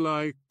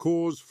amygdalae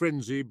cause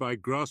frenzy by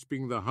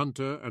grasping the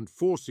hunter and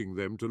forcing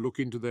them to look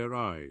into their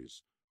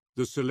eyes.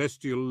 The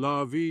celestial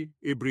larvae,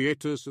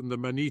 Ibrietus, and the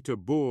manita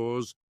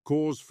boars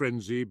cause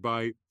frenzy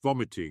by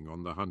vomiting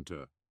on the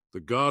hunter.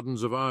 The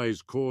gardens of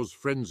eyes cause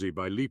frenzy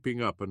by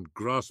leaping up and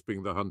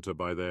grasping the hunter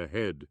by their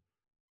head,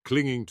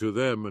 clinging to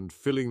them and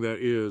filling their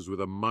ears with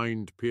a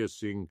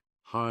mind-piercing,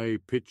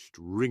 high-pitched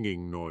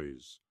ringing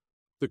noise.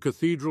 The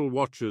cathedral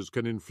watchers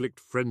can inflict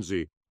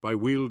frenzy by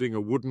wielding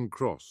a wooden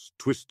cross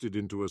twisted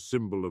into a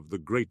symbol of the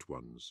Great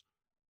Ones,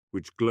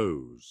 which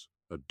glows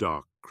a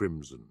dark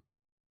crimson.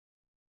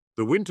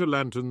 The Winter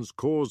Lanterns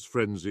cause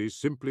frenzy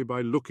simply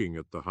by looking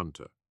at the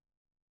hunter.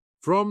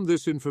 From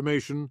this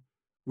information,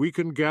 we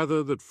can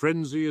gather that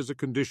frenzy is a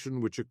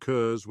condition which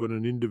occurs when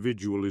an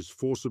individual is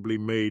forcibly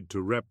made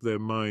to wrap their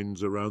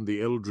minds around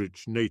the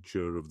eldritch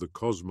nature of the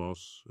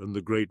cosmos and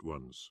the Great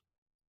Ones.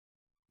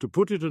 To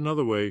put it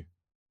another way,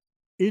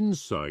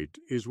 insight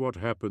is what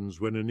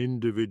happens when an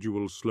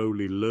individual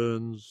slowly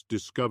learns,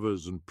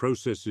 discovers, and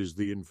processes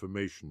the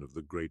information of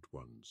the Great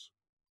Ones.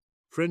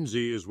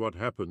 Frenzy is what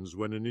happens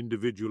when an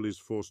individual is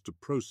forced to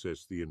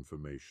process the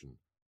information.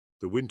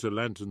 The Winter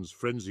Lantern's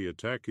frenzy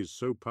attack is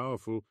so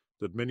powerful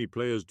that many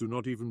players do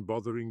not even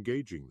bother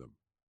engaging them.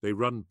 They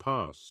run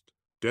past,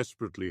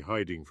 desperately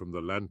hiding from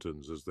the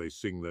lanterns as they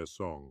sing their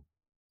song.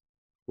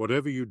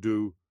 Whatever you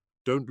do,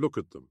 don't look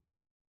at them.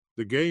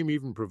 The game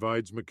even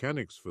provides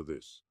mechanics for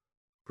this,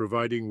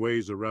 providing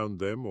ways around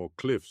them or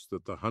cliffs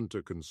that the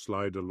hunter can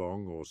slide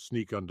along or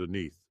sneak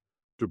underneath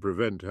to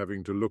prevent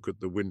having to look at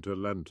the Winter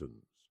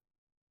Lanterns.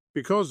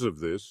 Because of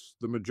this,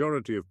 the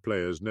majority of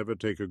players never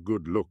take a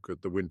good look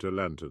at the Winter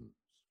Lanterns.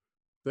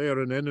 They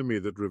are an enemy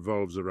that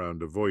revolves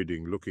around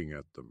avoiding looking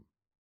at them.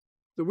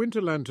 The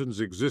Winter Lantern's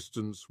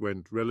existence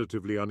went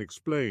relatively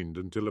unexplained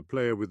until a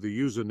player with the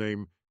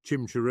username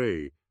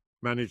Chimchere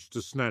managed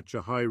to snatch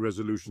a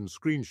high-resolution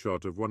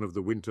screenshot of one of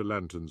the Winter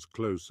Lanterns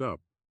close up.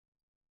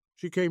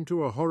 She came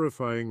to a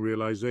horrifying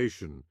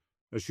realization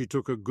as she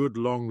took a good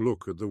long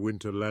look at the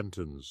Winter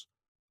Lanterns.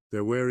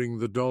 They're wearing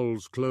the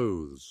doll's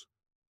clothes.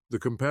 The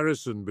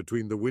comparison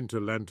between the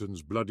Winter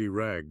Lantern's bloody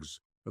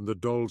rags and the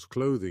doll's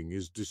clothing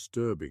is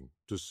disturbing,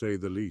 to say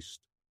the least.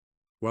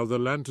 While the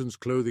lantern's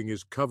clothing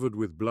is covered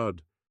with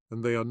blood,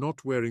 and they are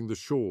not wearing the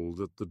shawl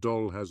that the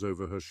doll has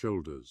over her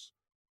shoulders,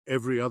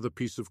 every other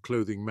piece of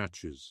clothing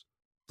matches.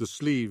 The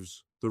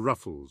sleeves, the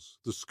ruffles,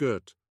 the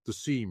skirt, the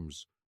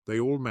seams, they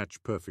all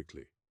match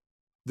perfectly.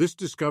 This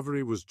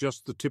discovery was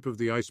just the tip of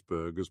the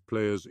iceberg as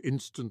players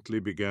instantly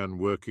began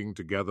working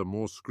to gather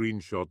more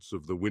screenshots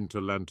of the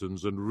Winter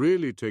Lanterns and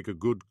really take a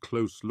good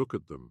close look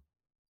at them.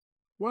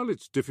 While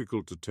it's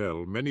difficult to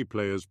tell, many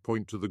players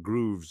point to the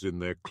grooves in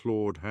their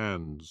clawed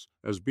hands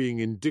as being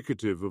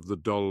indicative of the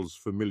doll's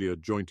familiar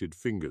jointed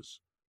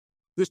fingers.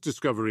 This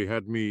discovery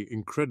had me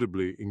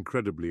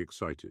incredibly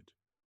excited.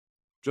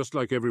 Just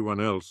like everyone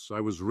else,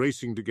 I was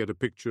racing to get a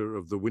picture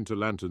of the winter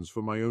lanterns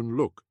for my own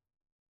look.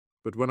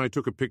 But when I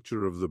took a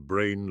picture of the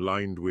brain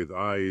lined with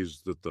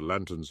eyes that the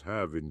lanterns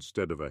have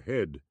instead of a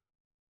head,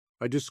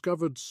 I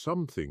discovered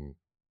something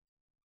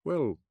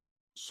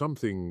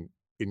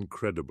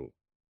incredible.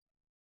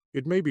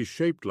 It may be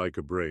shaped like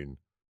a brain,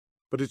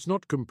 but it's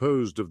not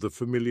composed of the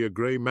familiar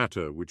grey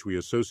matter which we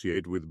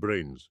associate with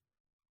brains.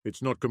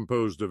 It's not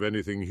composed of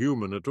anything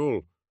human at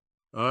all.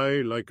 I,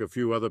 like a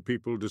few other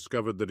people,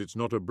 discovered that it's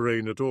not a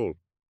brain at all.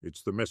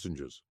 It's the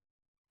messengers.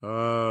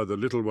 Ah, the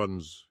little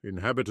ones,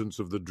 inhabitants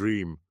of the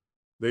dream.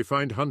 They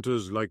find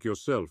hunters like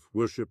yourself,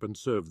 worship and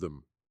serve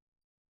them.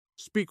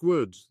 Speak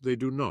words they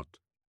do not,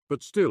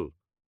 but still,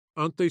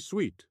 aren't they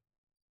sweet?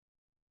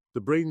 The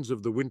brains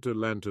of the winter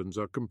lanterns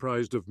are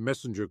comprised of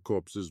messenger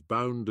corpses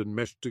bound and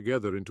meshed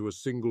together into a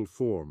single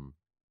form.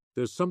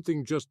 There's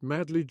something just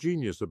madly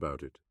genius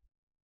about it.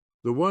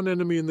 The one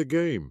enemy in the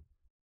game,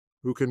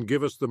 who can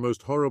give us the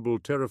most horrible,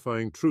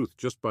 terrifying truth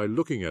just by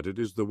looking at it,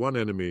 is the one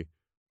enemy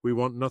we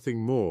want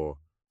nothing more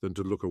than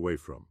to look away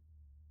from.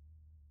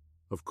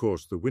 Of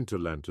course, the winter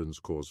lanterns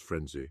cause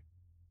frenzy.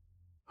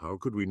 How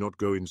could we not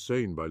go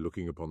insane by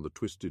looking upon the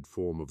twisted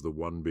form of the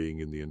one being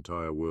in the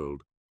entire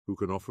world who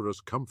can offer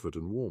us comfort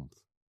and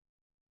warmth?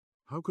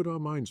 How could our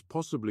minds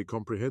possibly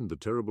comprehend the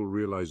terrible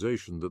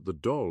realization that the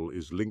doll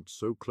is linked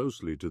so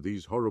closely to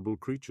these horrible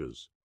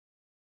creatures?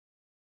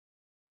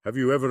 Have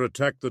you ever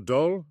attacked the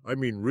doll? I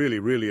mean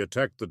really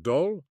attacked the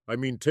doll? I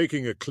mean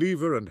taking a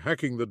cleaver and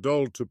hacking the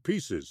doll to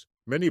pieces.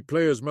 Many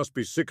players must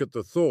be sick at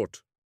the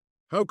thought.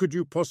 How could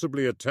you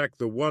possibly attack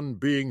the one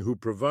being who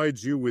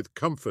provides you with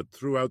comfort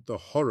throughout the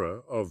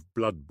horror of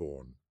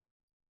Bloodborne?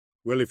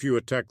 Well, if you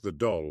attack the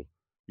doll,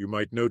 you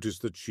might notice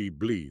that she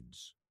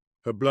bleeds.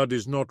 Her blood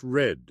is not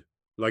red,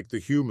 like the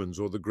humans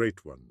or the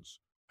Great Ones.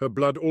 Her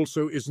blood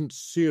also isn't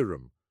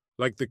serum,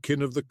 like the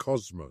kin of the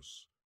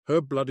cosmos. Her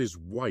blood is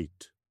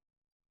white.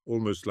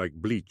 Almost like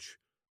bleach,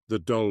 the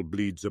doll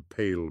bleeds a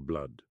pale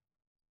blood.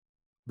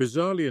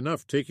 Bizarrely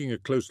enough, taking a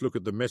close look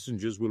at the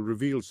messengers will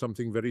reveal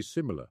something very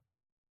similar.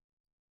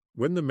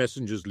 When the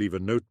messengers leave a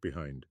note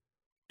behind,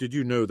 did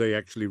you know they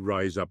actually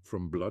rise up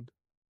from blood?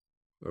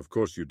 Of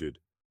course you did.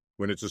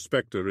 When it's a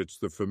spectre, it's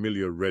the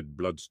familiar red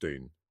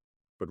bloodstain.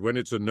 But when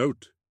it's a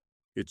note,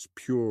 it's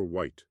pure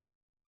white.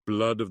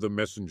 Blood of the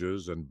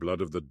messengers and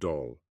blood of the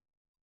doll.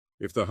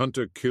 If the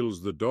hunter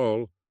kills the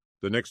doll,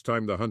 the next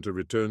time the hunter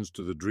returns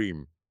to the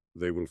dream,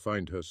 they will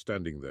find her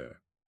standing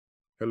there.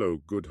 Hello,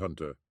 good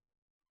hunter.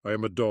 I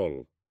am a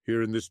doll,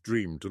 here in this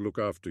dream to look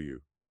after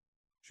you.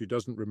 She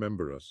doesn't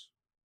remember us.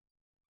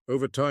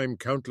 Over time,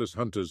 countless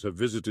hunters have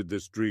visited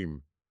this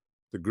dream.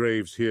 The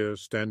graves here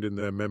stand in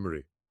their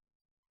memory.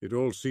 It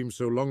all seems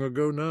so long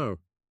ago now.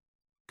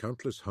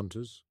 Countless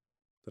hunters?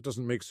 That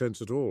doesn't make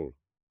sense at all.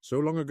 So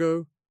long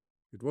ago?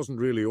 It wasn't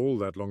really all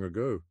that long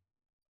ago.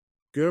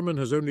 Gehrman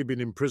has only been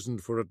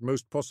imprisoned for at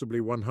most possibly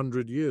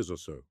 100 years or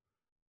so.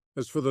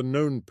 As for the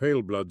known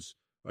Palebloods,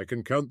 I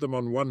can count them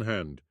on one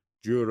hand,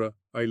 Jura,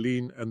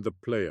 Eileen, and the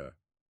player.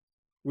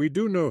 We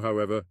do know,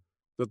 however,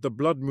 that the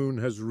blood moon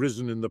has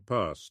risen in the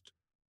past.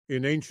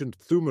 In ancient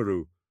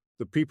Thumaru,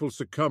 the people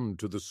succumbed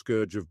to the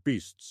scourge of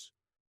beasts.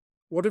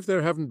 What if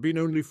there haven't been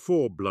only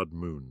 4 blood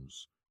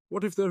moons?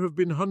 What if there have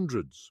been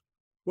hundreds?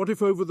 What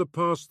if over the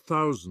past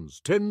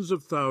thousands, tens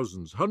of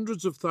thousands,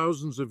 hundreds of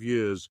thousands of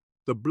years,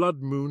 the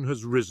blood moon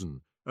has risen,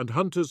 and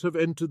hunters have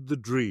entered the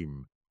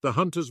dream, the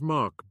hunter's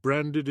mark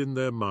branded in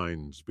their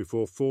minds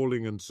before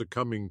falling and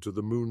succumbing to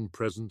the moon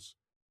presence?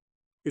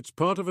 It's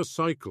part of a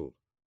cycle,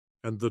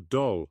 and the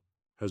doll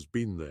has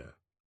been there.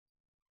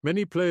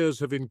 Many players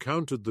have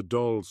encountered the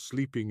doll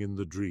sleeping in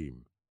the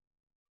dream.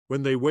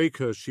 When they wake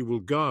her, she will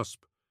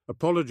gasp,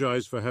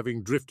 apologize for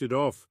having drifted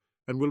off,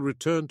 and will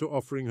return to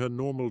offering her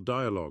normal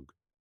dialogue.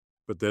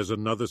 But there's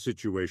another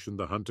situation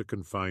the hunter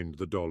can find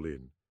the doll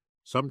in.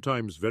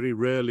 Sometimes, very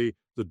rarely,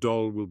 the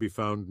doll will be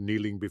found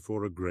kneeling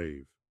before a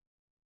grave.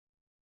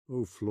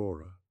 O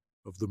Flora,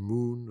 of the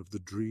moon, of the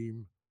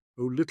dream,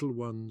 O little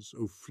ones,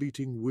 O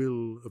fleeting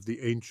will of the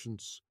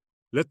ancients,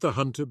 let the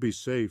hunter be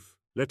safe,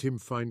 let him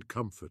find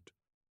comfort,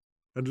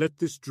 and let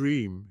this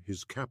dream,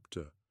 his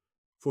captor,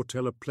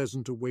 foretell a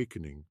pleasant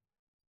awakening,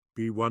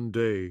 be one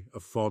day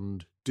a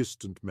fond,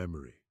 distant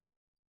memory.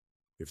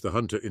 If the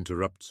hunter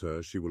interrupts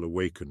her, she will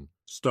awaken,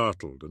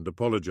 startled, and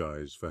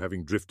apologize for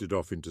having drifted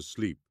off into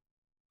sleep.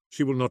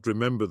 She will not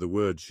remember the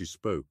words she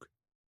spoke.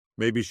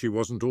 Maybe she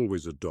wasn't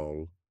always a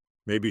doll.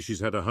 Maybe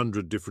she's had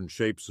 100 different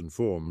shapes and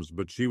forms,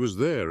 but she was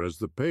there as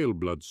the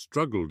Paleblood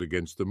struggled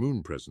against the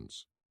moon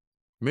presence.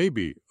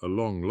 Maybe, a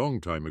long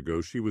time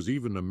ago, she was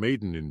even a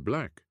maiden in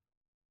black.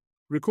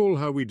 Recall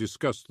how we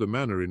discussed the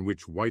manner in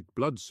which white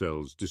blood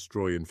cells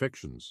destroy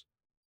infections.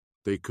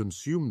 They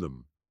consume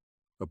them.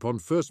 Upon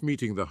first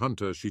meeting the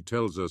hunter, she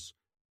tells us,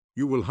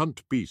 "You will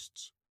hunt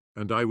beasts,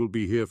 and I will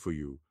be here for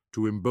you,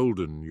 to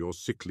embolden your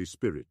sickly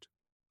spirit."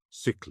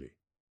 sickly.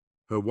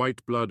 Her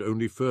white blood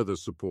only further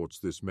supports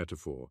this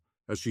metaphor,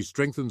 as she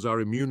strengthens our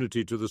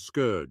immunity to the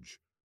scourge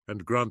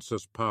and grants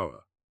us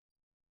power.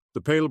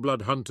 The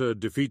Paleblood hunter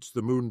defeats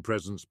the moon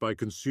presence by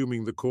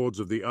consuming the cords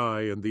of the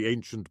eye and the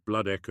ancient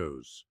blood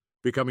echoes,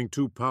 becoming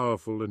too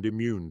powerful and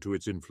immune to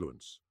its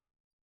influence.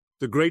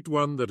 The great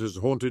one that has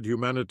haunted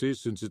humanity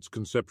since its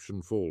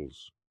conception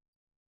falls.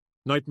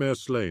 Nightmare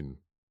slain.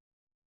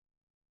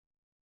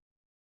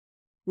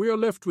 We are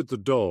left with the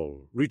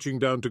doll, reaching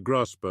down to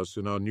grasp us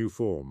in our new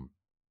form.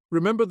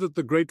 Remember that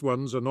the Great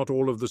Ones are not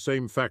all of the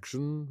same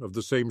faction, of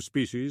the same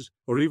species,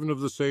 or even of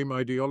the same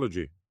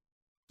ideology.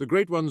 The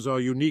Great Ones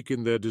are unique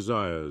in their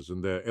desires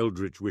and their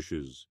eldritch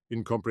wishes,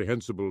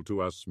 incomprehensible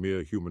to us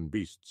mere human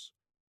beasts.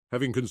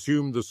 Having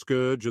consumed the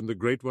Scourge and the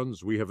Great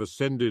Ones, we have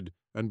ascended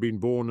and been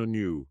born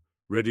anew,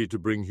 ready to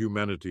bring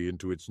humanity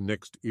into its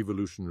next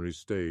evolutionary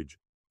stage.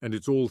 And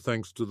it's all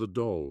thanks to the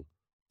doll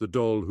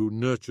who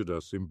nurtured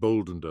us,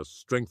 emboldened us,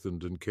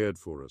 strengthened and cared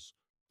for us.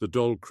 The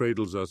doll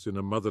cradles us in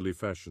a motherly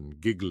fashion,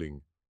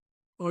 giggling.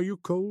 "Are you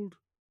cold?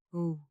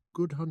 Oh,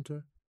 good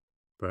hunter."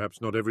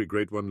 Perhaps not every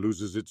Great One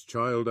loses its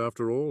child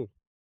after all.